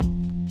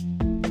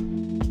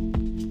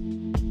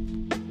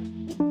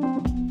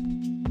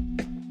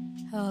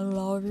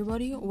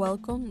everybody,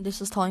 welcome.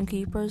 This is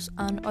Timekeepers,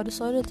 and I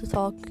decided to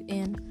talk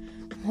in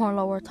more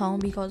lower tone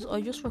because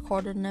I just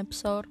recorded an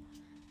episode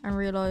and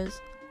realised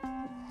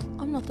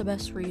I'm not the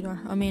best reader.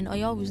 I mean,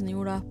 I always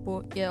knew that,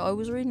 but yeah, I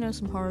was reading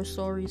some horror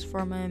stories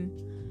from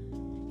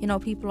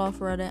people off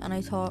Reddit, and I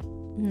thought,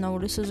 no,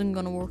 this isn't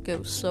gonna work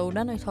out. So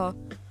then I thought,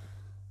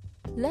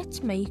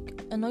 let's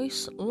make a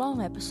nice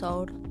long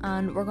episode,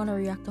 and we're gonna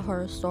react to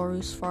horror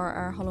stories for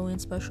our Halloween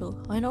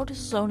special. I know this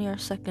is only our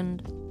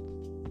second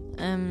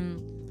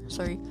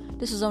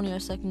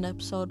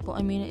episode, but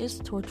I mean, it is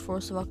the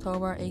 31st of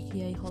October,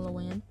 aka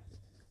Halloween.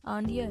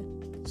 And yeah,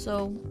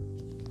 so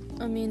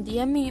I mean,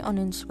 DM me on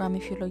Instagram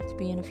if you'd like to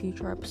be in a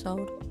future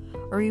episode,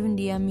 or even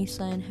DM me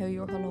saying how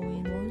your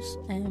Halloween was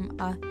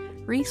at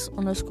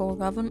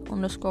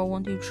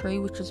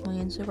Reese_Gavin_123, which is my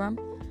Instagram.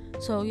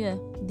 So yeah,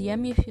 DM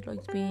me if you'd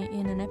like to be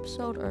in an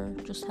episode, or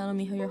just telling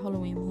me how your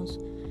Halloween was.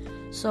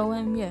 So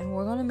yeah,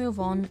 we're gonna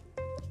move on.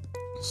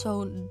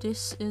 So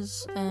this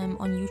is on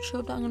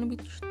YouTube that I'm gonna be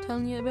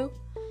telling you about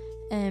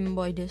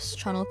by this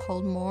channel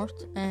called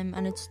Mort,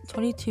 and it's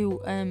 22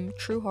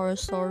 true horror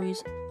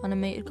stories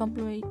animated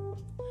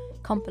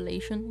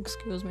compilation,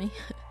 excuse me.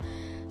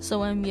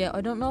 So yeah,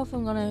 I don't know if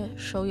I'm gonna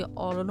show you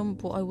all of them,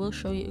 but I will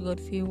show you a good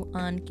few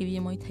and give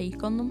you my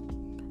take on them.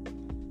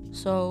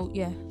 So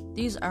yeah,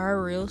 these are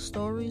real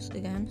stories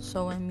again.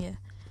 So yeah,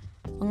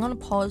 I'm gonna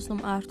pause them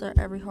after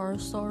every horror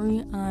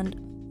story and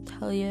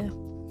tell you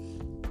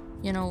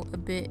a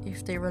bit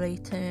if they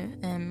relate to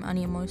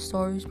any of my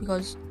stories,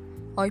 because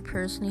I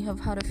personally have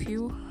had a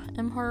few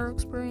horror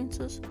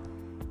experiences.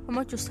 I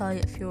might just tell you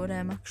a few of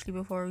them actually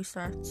before we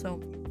start. So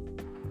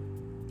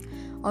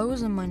I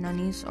was in my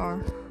nanny's,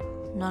 or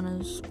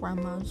nana's,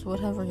 grandma's,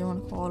 whatever you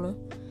want to call it.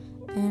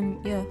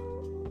 Yeah,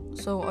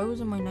 so I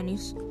was in my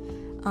nanny's,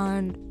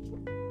 and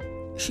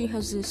she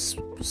has this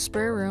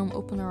spare room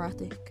up in her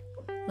attic.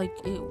 Like,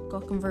 it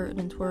got converted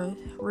into a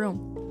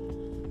room.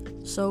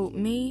 So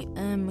me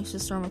and my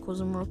sister and my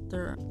cousin were up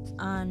there,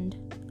 and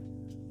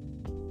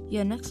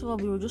yeah, next of all,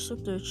 we were just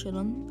up there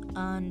chilling,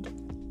 and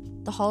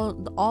all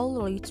the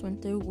lights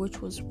went out,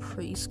 which was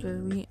pretty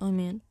scary. I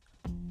mean,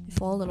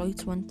 if all the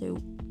lights went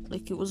out,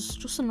 like, it was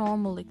just a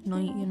normal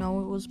night, it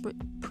was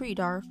pretty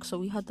dark, so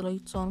we had the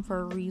lights on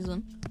for a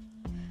reason,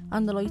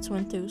 and the lights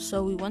went out,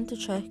 so we went to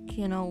check,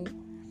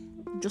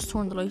 just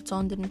turned the lights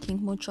on, didn't think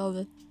much of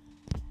it,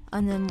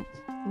 and then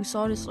we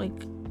saw this,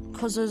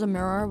 because there's a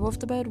mirror above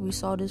the bed, we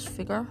saw this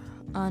figure,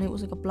 and it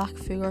was like a black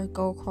figure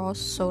go across,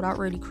 so that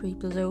really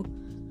creeped us out.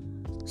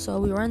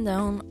 So we ran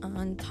down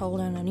and told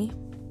our nanny,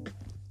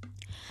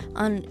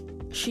 and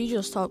she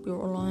just thought we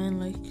were lying,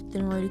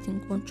 didn't really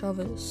think much of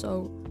it.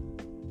 So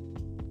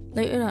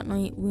later that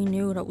night, we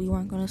knew that we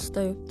weren't going to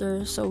stay up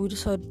there, so we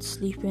decided to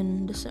sleep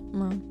in the sitting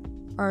room,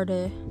 or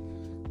the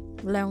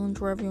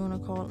lounge, wherever you want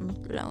to call it.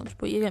 Not the lounge,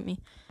 but you get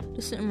me,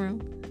 the sitting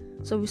room.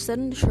 So we sat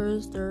in the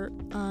chairs there,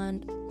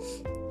 and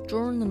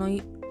during the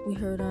night, we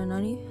heard our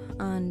nanny,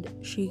 and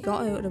she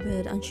got out of the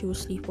bed and she was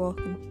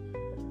sleepwalking.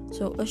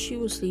 So as she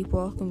was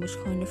sleepwalking, which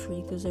kind of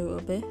freaked us out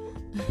a bit,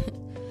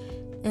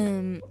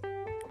 we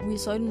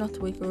decided not to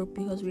wake her up,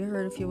 because we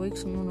heard if you wake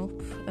someone up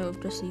out of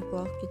their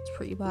sleepwalk, it's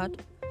pretty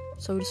bad.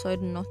 So we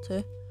decided not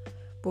to.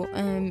 But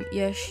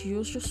yeah, she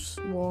was just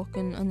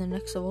walking, and then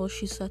next of all,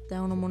 she sat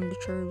down on one of the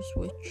chairs,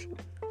 which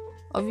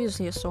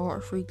obviously it sort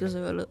of freaked us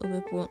out a little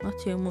bit, but not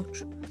too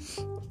much.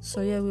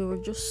 So yeah, we were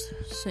just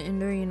sitting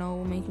there,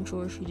 making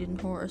sure she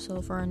didn't hurt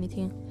herself or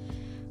anything.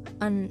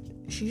 And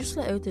she just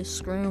let out this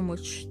scream,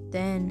 which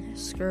then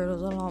scared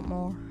us a lot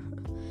more.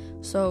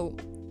 So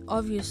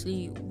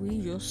obviously we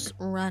just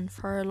ran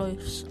for our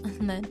lives.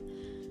 And then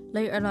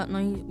later that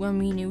night, when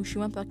we knew she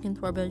went back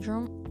into our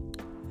bedroom,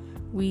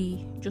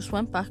 we just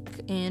went back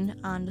in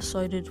and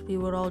decided we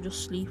would all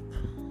just sleep.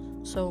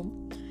 So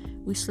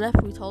we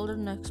slept. We told her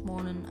the next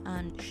morning,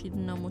 and she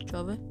didn't know much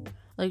of it.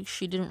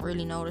 She didn't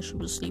really know that she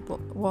was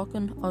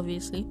sleepwalking,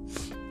 obviously.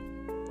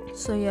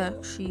 So yeah,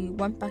 she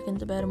went back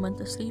into bed and went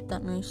to sleep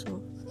that night.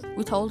 So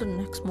we told her the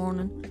next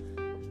morning,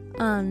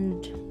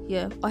 and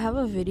yeah, I have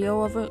a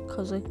video of it,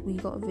 because we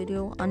got a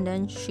video, and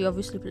then she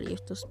obviously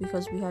believed us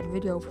because we had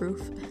video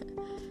proof.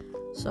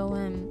 So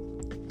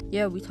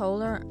yeah, we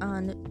told her,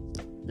 and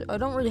I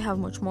don't really have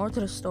much more to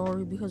the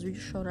story, because we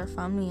just showed our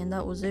family and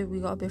that was it.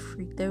 We got a bit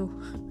freaked out.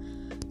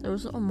 There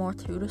was nothing more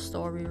to the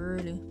story,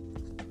 really.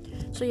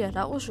 So yeah,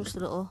 that was just a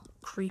little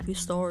creepy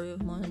story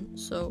of mine.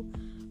 So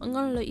I'm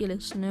gonna let you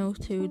listen now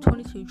to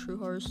 22 true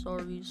horror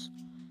stories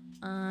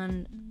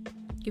and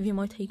give you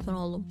my take on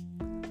all of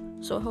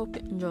them. So I hope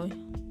you enjoy.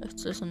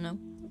 Let's listen now.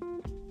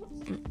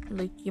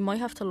 You might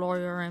have to lower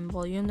your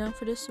volume down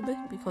for this a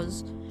bit,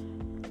 because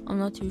I'm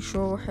not too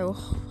sure how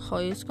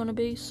high it's gonna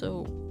be.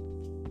 So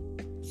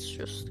let's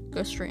just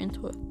go straight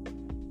into it.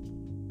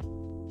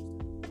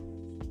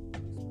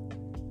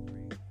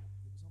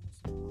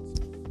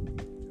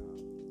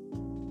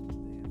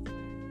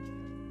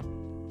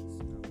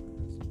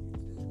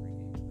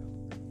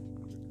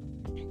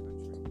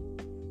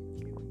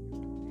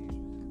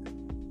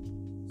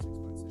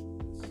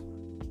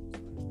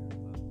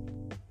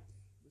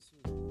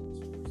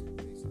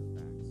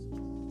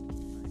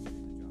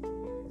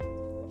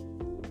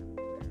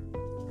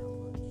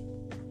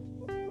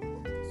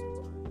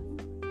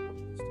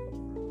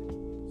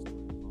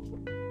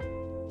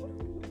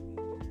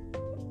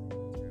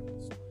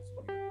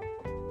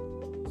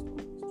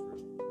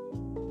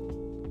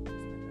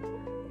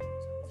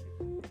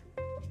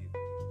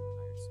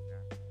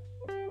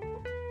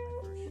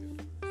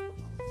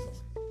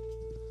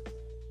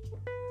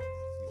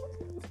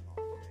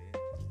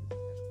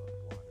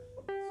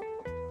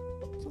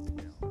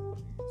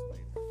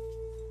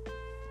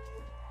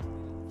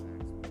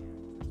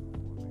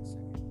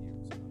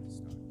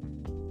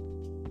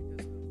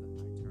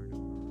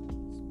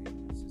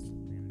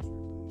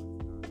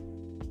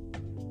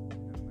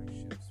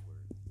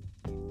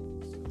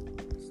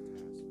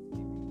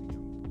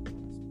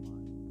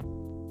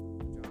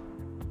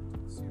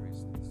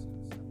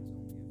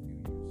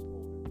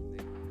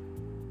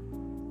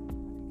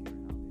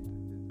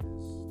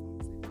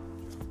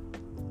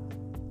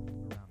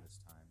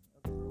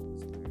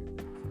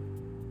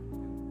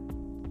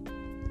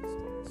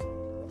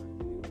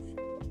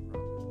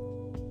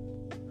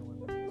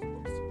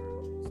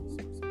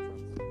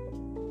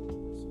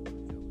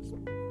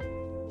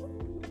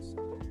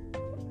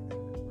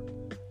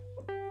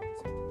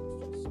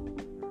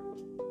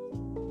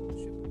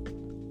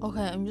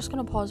 Okay, I'm just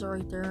gonna pause it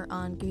right there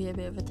and give you a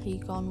bit of a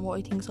take on what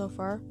I think so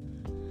far.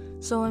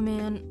 So, I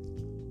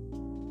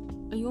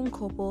mean, a young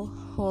couple,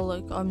 well,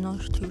 like, I'm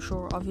not too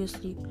sure,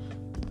 obviously.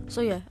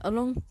 So, yeah,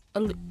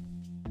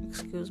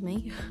 excuse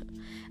me,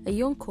 a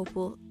young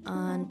couple,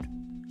 and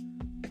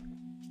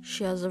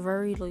she has a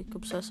very, like,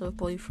 obsessive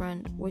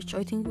boyfriend, which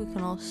I think we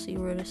can all see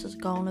where this is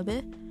going a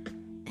bit.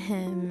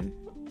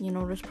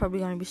 There's probably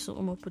gonna be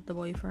something up with the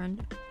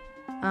boyfriend,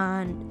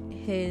 and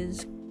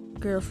his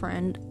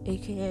girlfriend,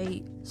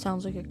 aka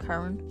sounds like a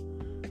Karen.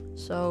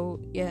 So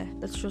yeah,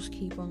 let's just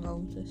keep on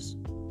going with this.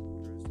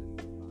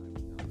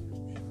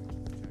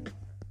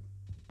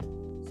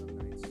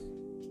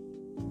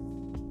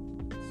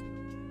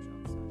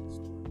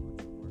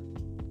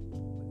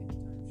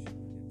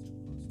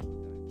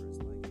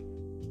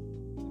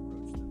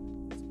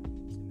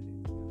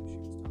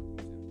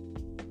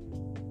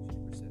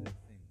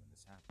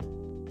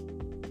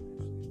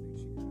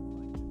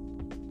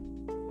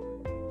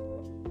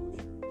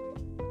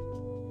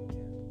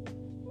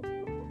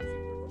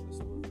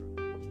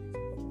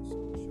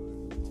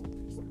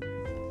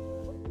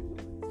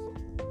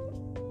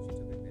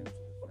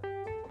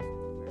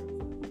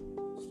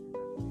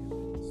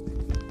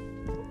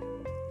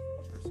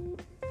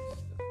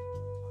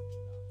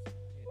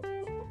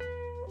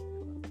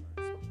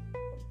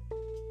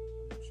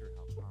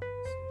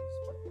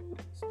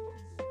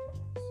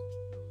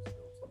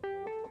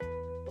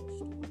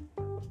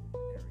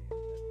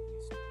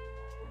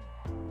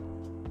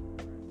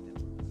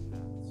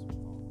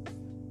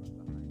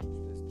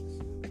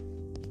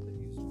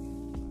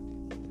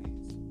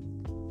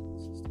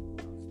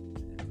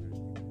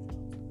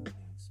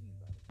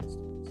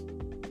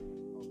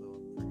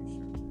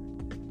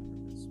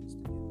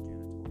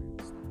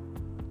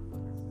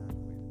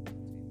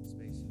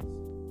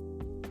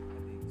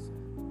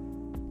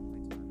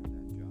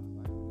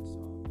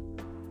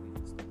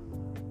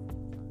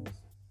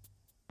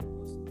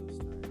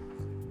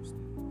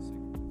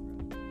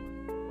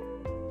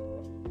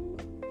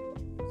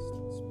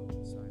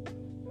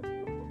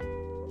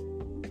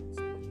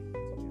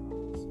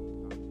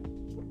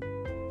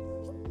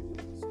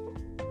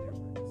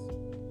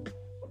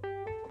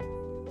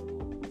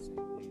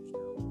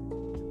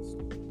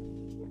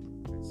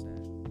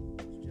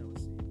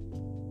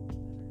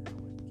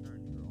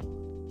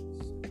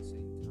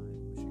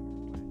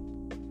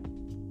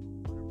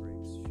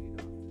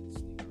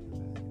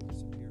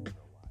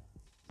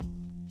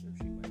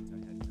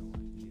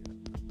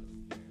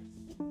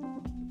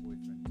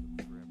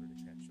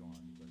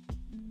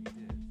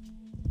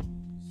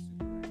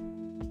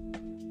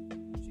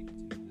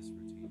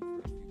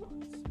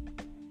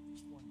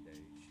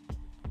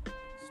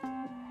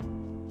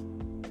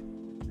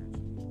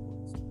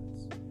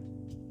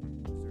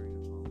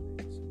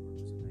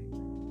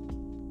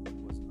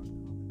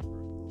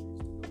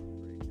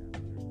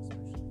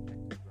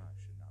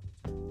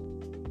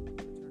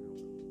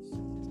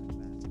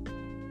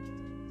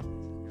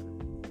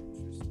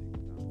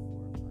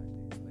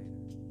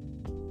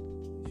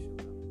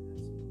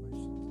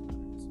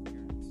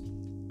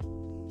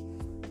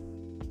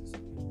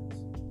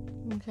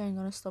 Okay, I'm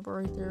gonna stop it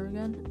right there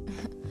again.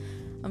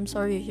 I'm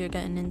sorry if you're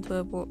getting into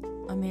it, but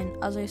I mean,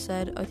 as I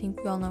said, I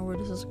think we all know where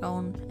this is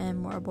going,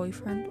 with our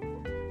boyfriend.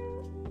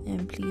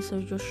 And Lisa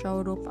just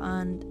showed up,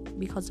 and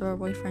because of her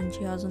boyfriend,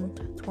 she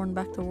hasn't turned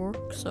back to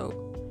work.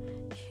 So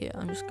yeah,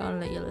 I'm just gonna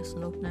let you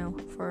listen up now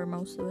for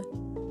most of it.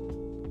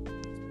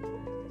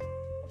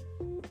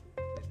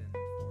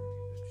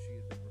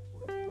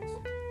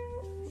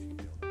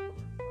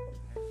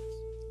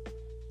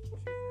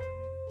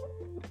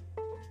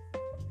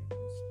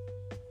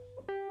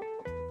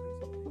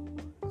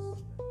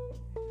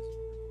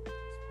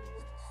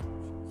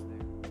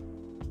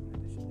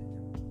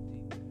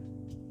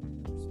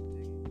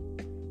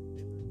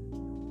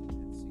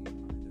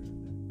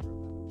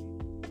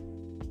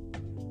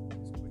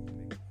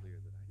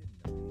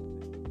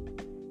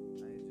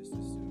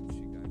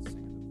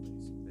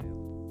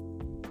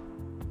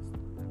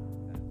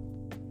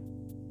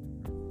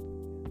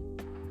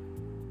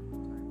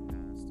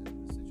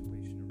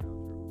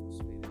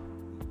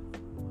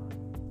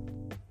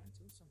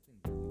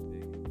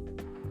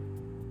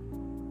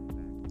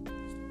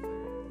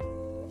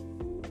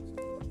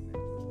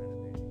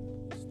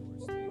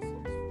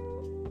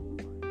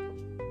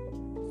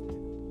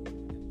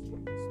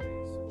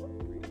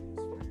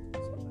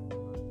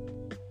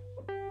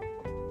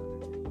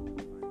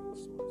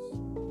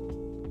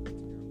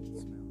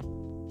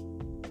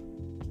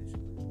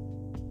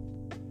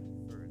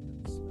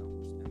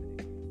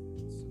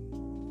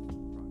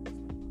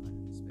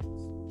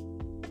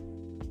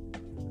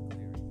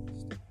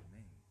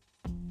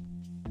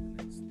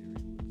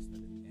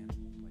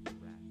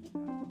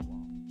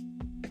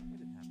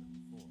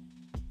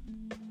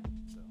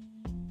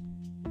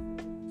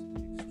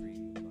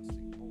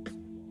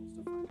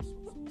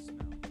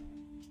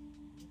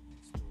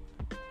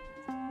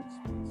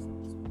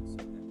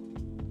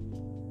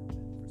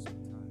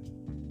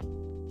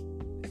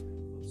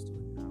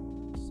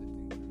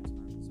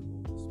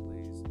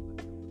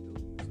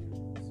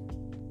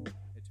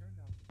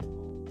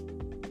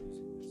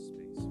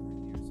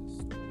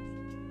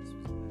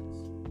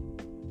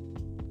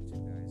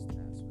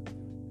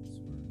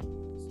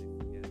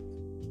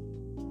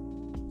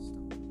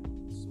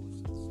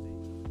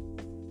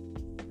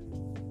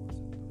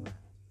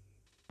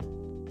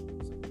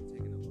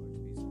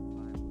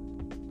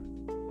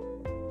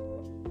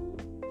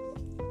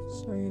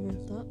 Sorry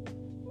about that.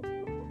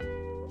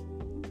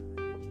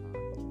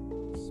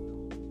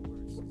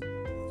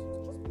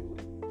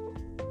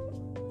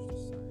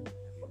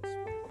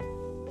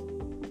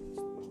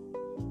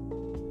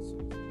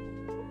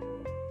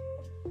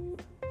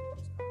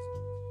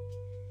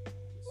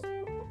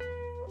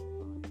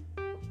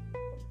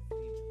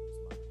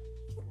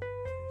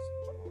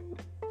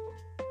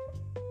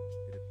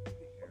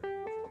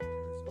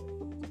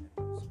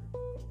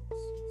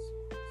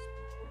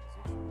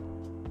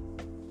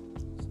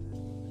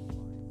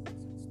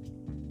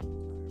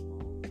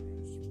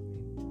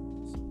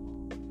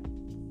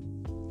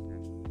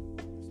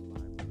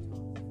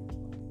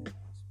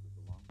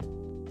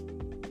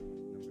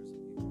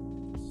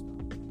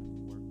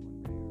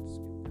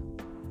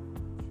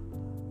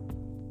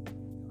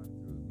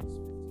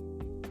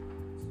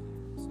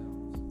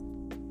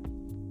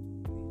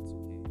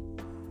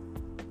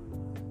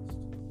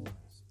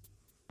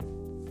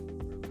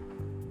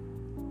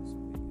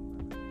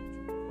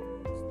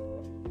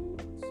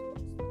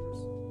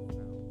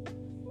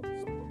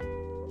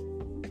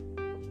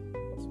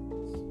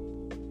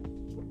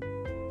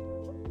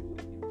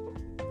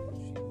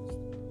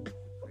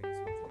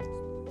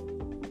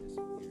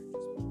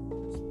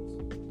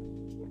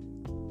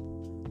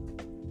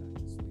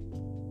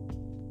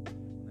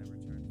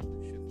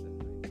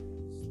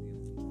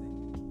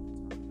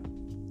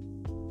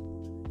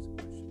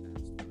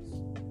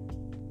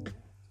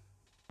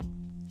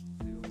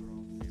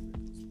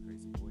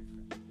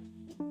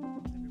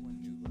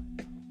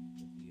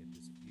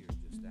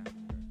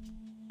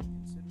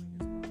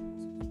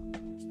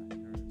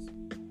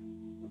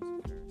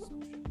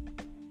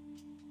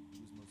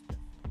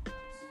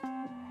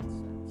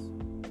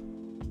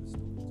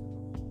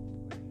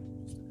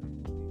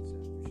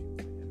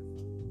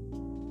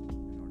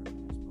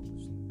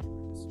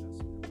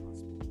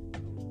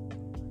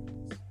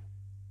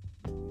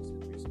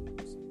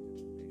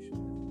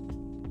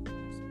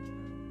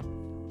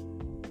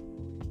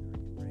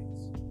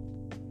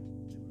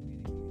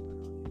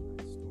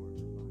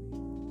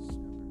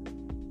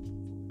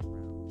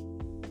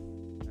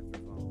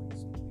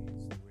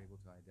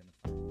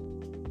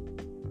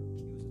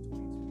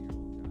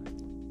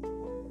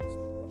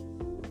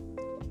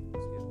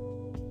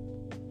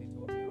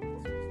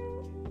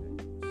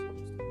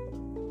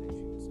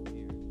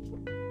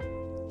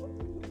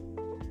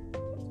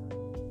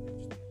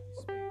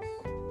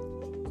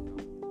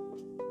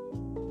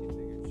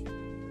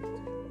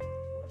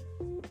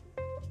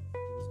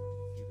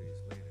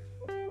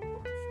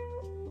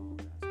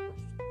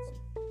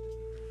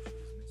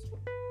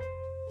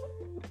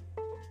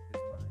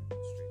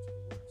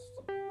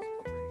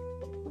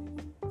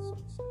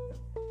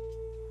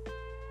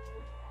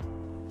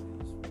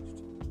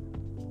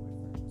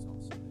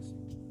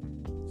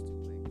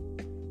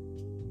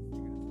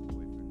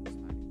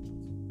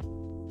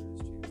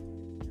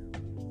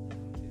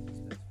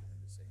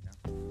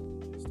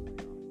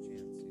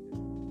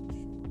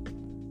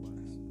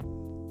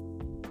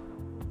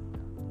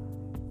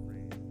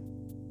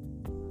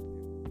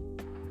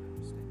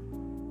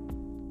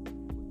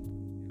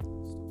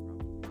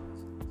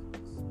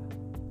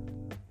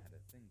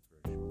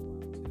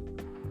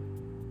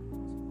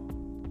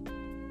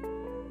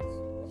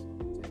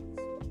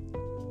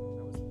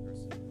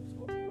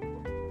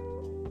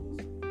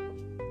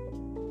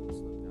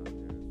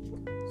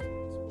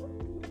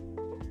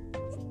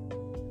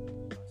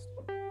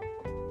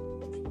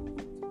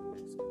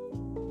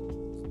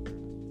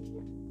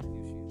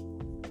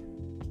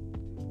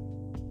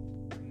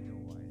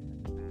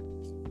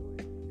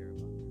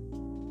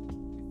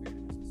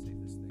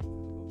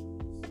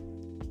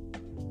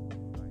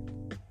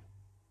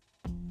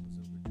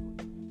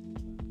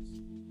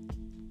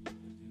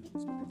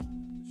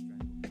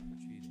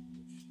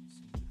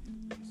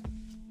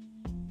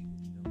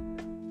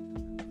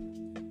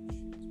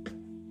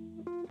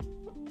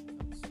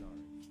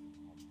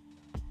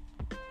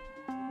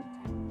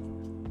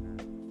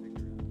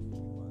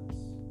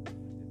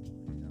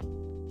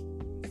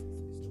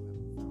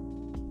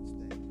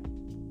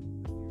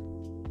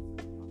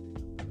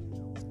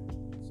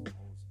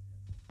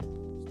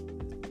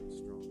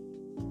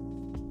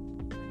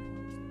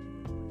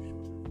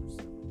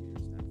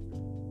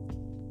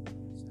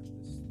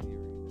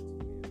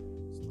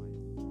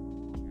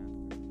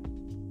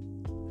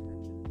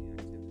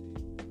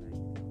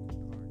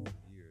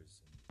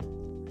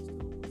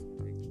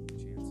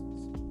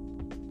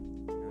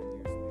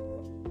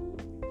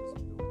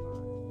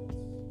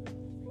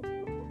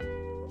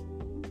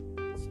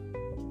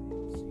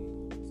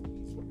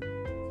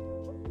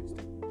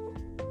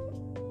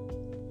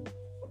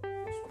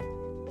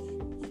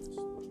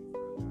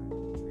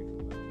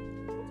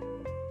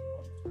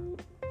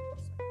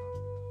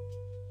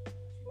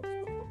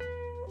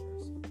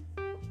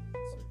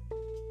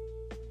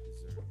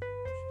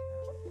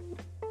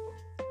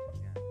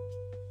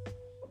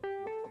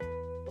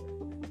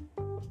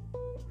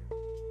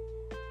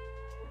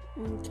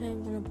 Okay,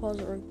 I'm gonna pause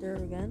it right there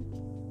again.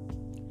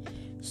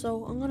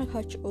 So I'm gonna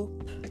catch up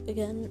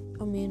again.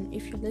 I mean,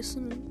 if you're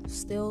listening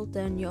still,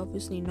 then you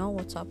obviously know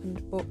what's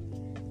happened, but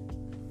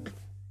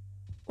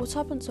what's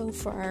happened so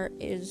far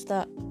is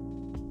that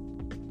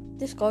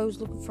this guy was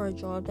looking for a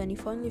job, then he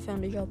finally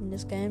found a job in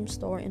this game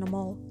store in a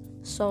mall.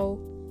 So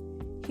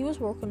he was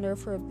working there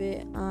for a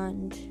bit,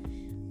 and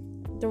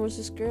there was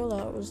this girl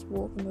that was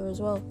working there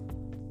as well,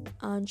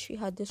 and she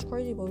had this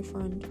crazy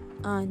boyfriend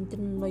and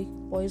didn't like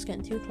boys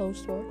getting too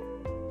close to her.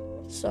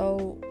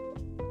 So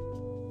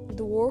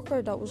the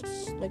worker that was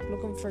like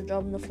looking for a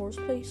job in the first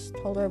place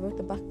told her about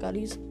the back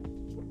alleys,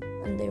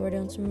 and they were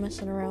doing some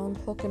messing around,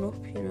 hooking up,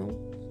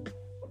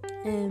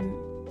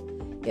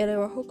 yeah, they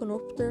were hooking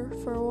up there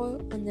for a while,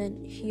 and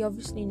then he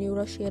obviously knew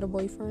that she had a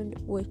boyfriend,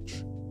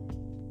 which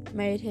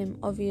made him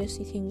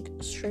obviously think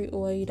straight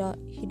away that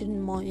he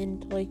didn't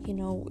mind, like,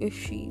 if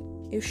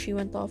she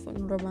went off with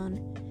another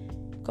man,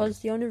 because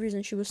the only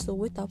reason she was still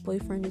with that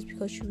boyfriend is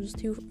because she was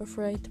too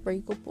afraid to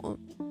break up with him.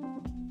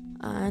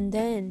 And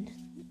then,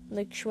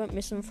 like, she went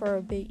missing for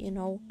a bit,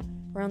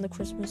 around the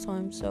Christmas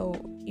time, so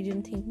he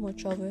didn't think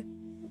much of it.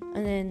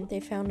 And then they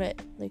found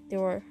it, like, they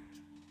were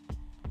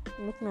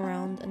looking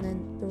around, and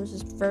then there was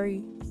this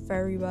very,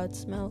 very bad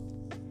smell.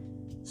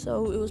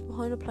 So it was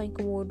behind a plank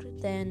of wood.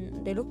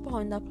 Then they looked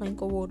behind that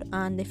plank of wood,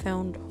 and they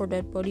found her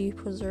dead body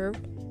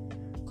preserved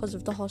because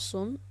of the hot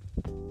sun.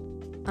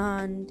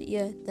 And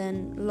yeah,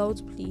 then loads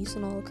of police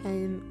and all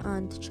came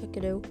and to check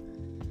it out,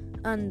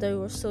 and they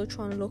were still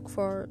trying to look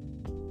for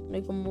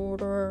like a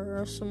murderer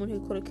or someone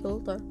who could have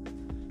killed her.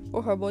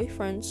 But her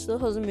boyfriend still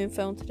hasn't been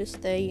found to this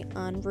day,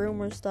 and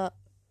rumours that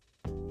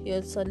he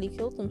had sadly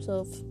killed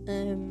himself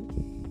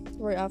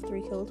right after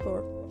he killed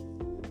her.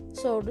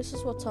 So this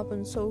is what's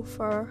happened so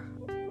far.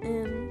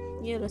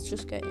 Yeah, let's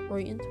just get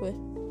right into it.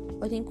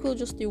 I think we'll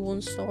just do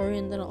one story,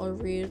 and then I'll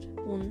read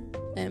one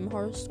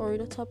horror story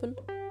that's happened.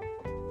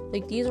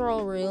 Like, these are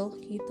all real,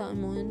 keep that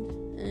in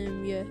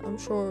mind. Yeah, I'm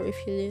sure if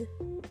you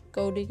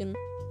go digging,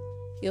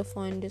 you'll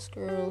find this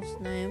girl's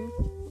name.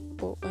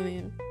 But I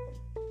mean,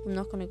 I'm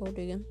not gonna go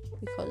digging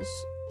because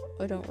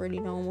I don't really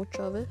know much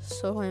of it.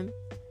 So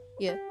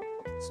yeah.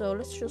 So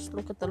let's just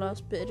look at the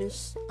last bit of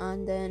this,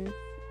 and then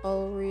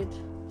I'll read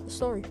the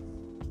story.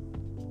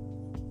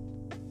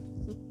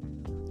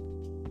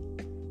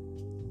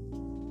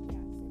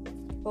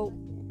 Oh,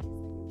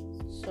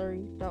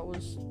 sorry, that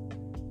was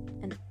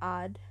an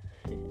ad.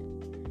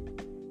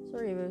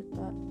 Sorry about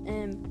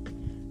that.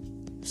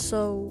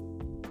 So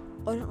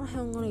I don't know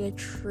how I'm gonna get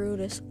through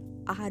this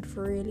ad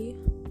really.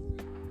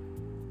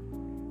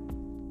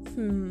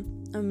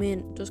 I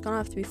mean, there's gonna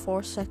have to be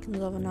 4 seconds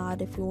of an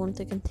ad if you want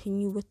to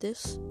continue with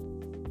this,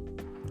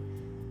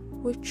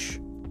 which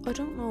I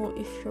don't know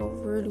if you're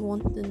really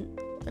wanting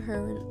to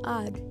hear an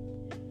ad.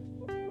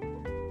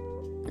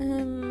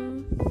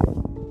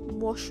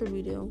 What should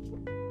we do?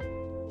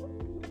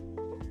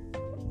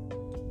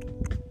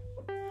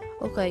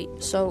 Okay,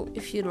 so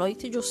if you'd like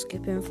to just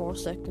skip in 4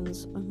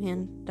 seconds, I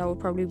mean, that would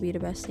probably be the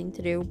best thing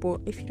to do.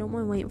 But if you don't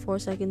mind waiting 4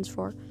 seconds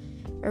for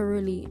a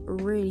really,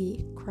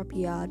 really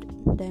crappy ad,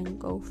 then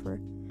go for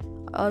it.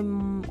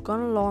 I'm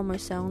gonna lower my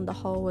sound the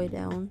whole way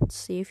down to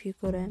see if you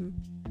could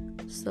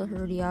still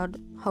hear the ad.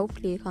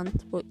 Hopefully you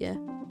can't, but yeah.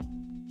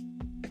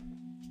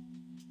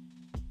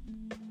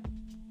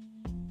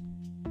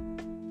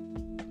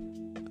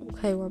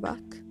 Okay, we're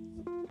back.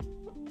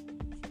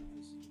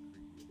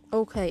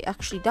 Okay,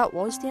 actually that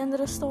was the end of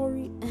the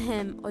story.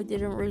 I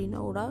didn't really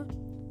know that.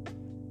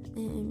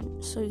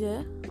 So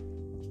yeah.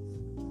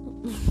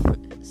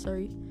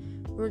 Sorry.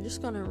 We're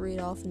just gonna read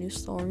off a new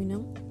story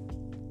now.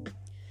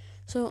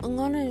 So I'm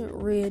gonna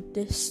read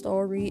this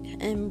story,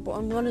 but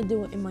I'm gonna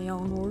do it in my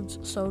own words.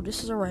 So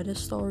this is a Reddit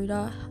story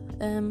that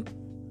I'm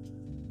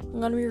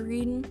gonna be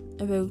reading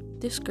about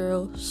this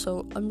girl.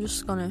 So I'm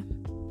just gonna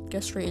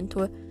get straight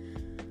into it.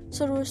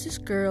 So there was this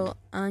girl,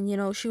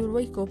 and she would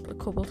wake up a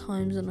couple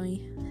times a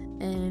night,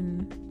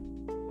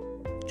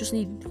 just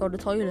need to go to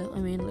the toilet. I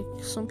mean,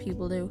 like some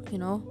people do,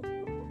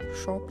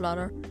 short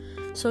bladder.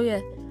 So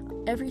yeah,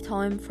 every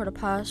time for the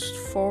past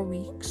 4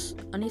 weeks,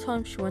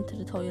 anytime she went to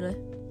the toilet,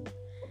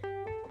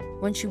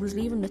 when she was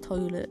leaving the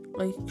toilet,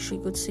 like, she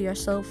could see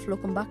herself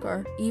looking back at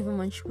her, even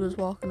when she was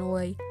walking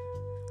away.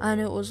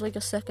 And it was like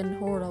a second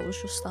her that was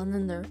just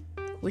standing there,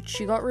 which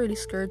she got really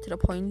scared to the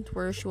point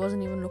where she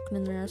wasn't even looking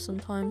in there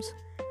sometimes.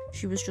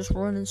 She was just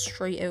running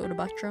straight out of the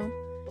bathroom,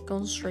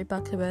 going straight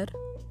back to bed.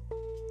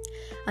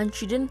 And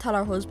she didn't tell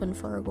her husband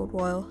for a good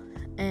while,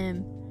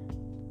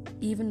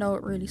 even though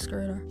it really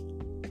scared her.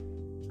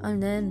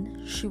 And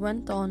then she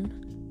went on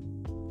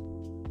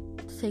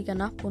to take a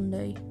nap one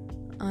day,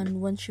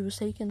 and when she was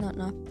taking that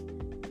nap,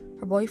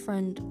 her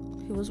boyfriend,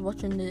 who was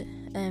watching the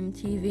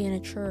TV in a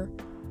chair,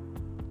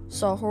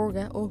 saw her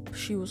get up.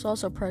 She was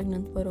also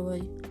pregnant, by the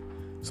way.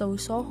 So he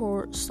saw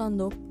her stand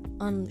up,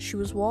 and she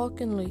was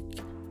walking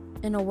like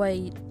in a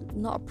way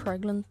not a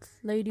pregnant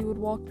lady would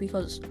walk,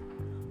 because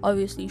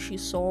obviously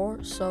she's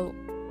sore. So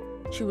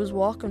she was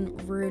walking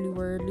really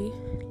weirdly,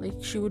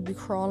 like she would be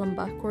crawling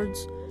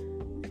backwards.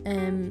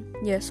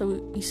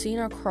 So he seen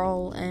her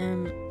crawl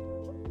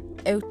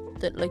out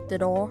the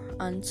door,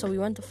 and so we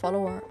went to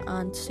follow her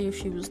and see if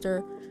she was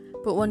there.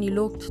 But when he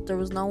looked, there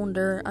was no one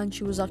there, and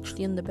she was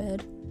actually in the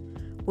bed.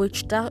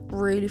 which that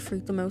really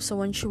freaked him out. So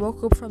when she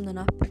woke up from the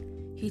nap,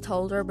 he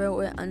told her about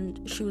it,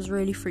 and she was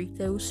really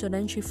freaked out. So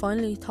then she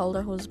finally told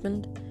her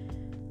husband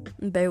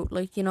about,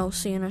 like, you know,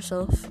 seeing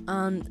herself,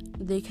 and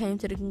they came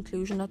to the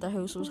conclusion that the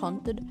house was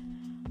haunted.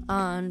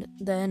 And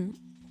then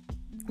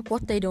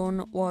what they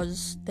done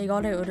was they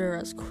got out of there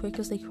as quick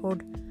as they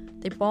could.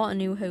 They bought a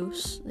new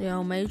house, you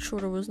know, made sure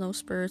there was no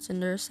spirits in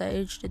their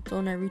sage, they'd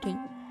done everything,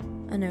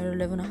 and now they're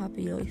living a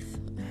happy life.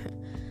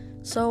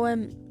 So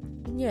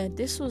yeah,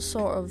 this was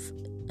sort of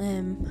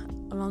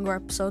a longer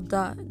episode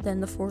than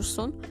the first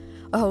one.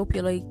 I hope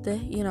you liked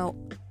it. You know,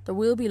 there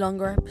will be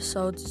longer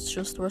episodes, it's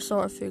just we're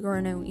sort of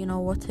figuring out, you know,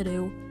 what to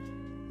do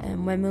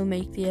and when we'll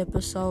make the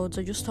episodes.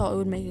 I just thought I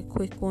would make a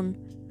quick one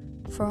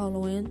for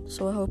Halloween,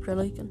 so I hope you're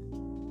liking.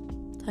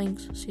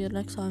 Thanks, see you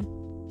next time.